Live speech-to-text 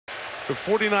With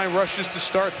 49 rushes to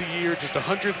start the year, just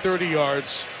 130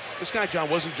 yards. This guy, John,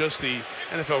 wasn't just the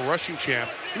NFL rushing champ.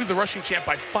 He was the rushing champ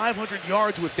by 500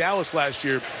 yards with Dallas last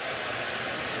year. Second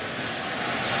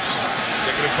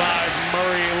and 5,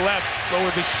 Murray left, over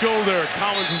the shoulder.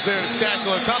 Collins is there to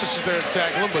tackle him. Thomas is there to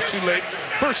tackle him, but too late.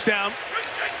 First down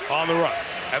on the run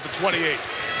at the 28.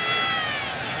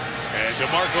 And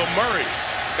DeMarco Murray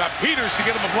got Peters to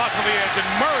get him a block on the edge. And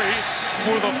Murray,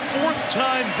 for the 4th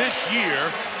time this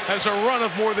year, has a run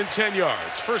of more than 10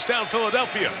 yards. First down,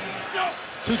 Philadelphia.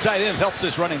 2 tight ends helps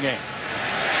this running game.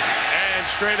 And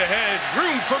straight ahead,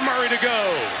 room for Murray to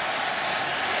go.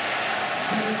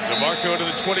 DeMarco to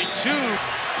the 22.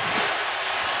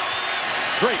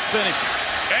 Great finish.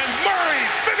 And Murray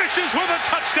finishes with a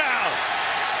touchdown.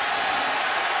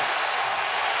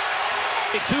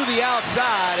 To the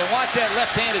outside, and watch that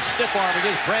left-handed stiff arm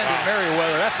against Brandon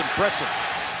Merriweather. That's impressive.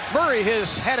 Murray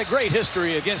has had a great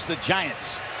history against the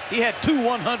Giants. He had 2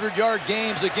 100-yard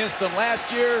games against them last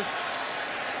year.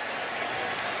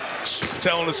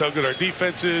 Telling us how good our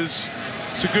defense is.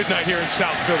 It's a good night here in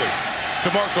South Philly.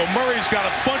 DeMarco Murray's got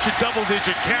a bunch of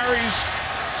double-digit carries,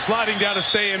 sliding down to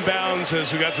stay in bounds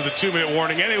as we got to the 2-minute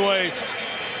warning anyway.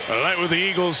 A night where the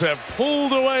Eagles have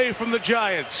pulled away from the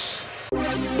Giants.